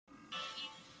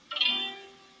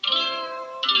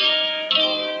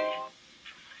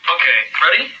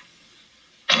Ready?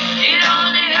 It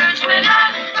only hurts when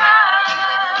I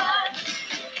cry.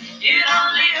 It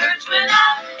only hurts when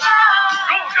I cry.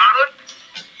 Go, Donna.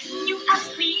 You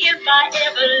asked me if I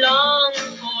ever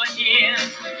longed for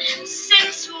him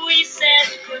since we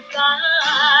said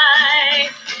goodbye.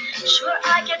 Sure,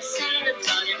 I get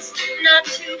sentimental, it's not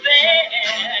too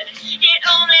bad. It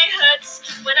only hurts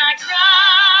when I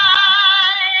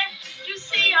cry. You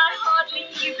see, I hardly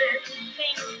even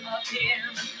think of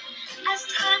him as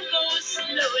time goes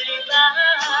slowly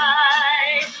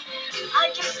by.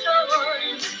 I just know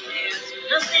there's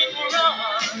nothing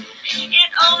wrong.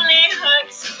 It only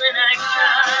hurts when I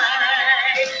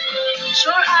cry.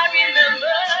 Sure, I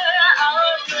remember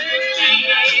our good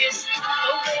days,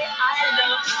 the way I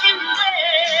loved him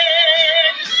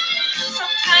then.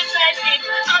 Sometimes I think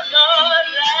a love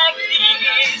like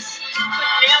this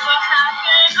could never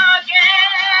happen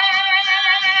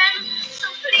again. So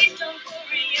please don't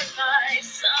worry if I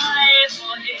sigh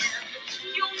for him.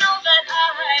 You know that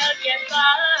I'll get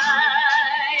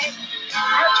by.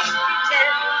 I'll just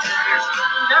pretend there's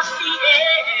not the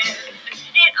end.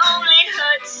 It only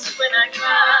hurts when I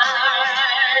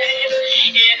cry.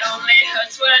 It only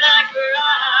hurts when I cry.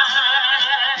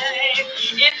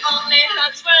 It only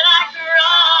hurts when I cry.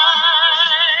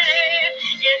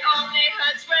 It only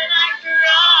hurts when I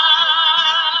cry.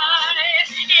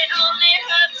 It only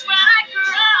hurts when I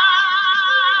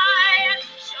cry.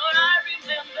 Should I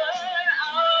remember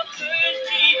our good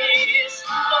days,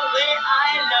 the way I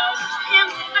loved him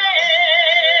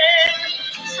then?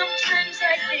 Sometimes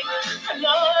I think a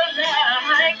love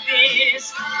like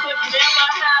this could never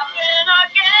happen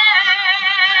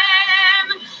again.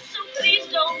 So please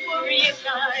don't worry if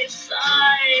I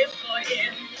sigh for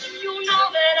him. You know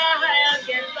that I'll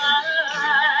get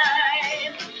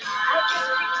by. I'll just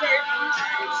pretend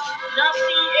it's not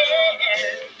the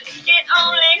end. It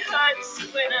only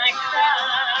hurts when I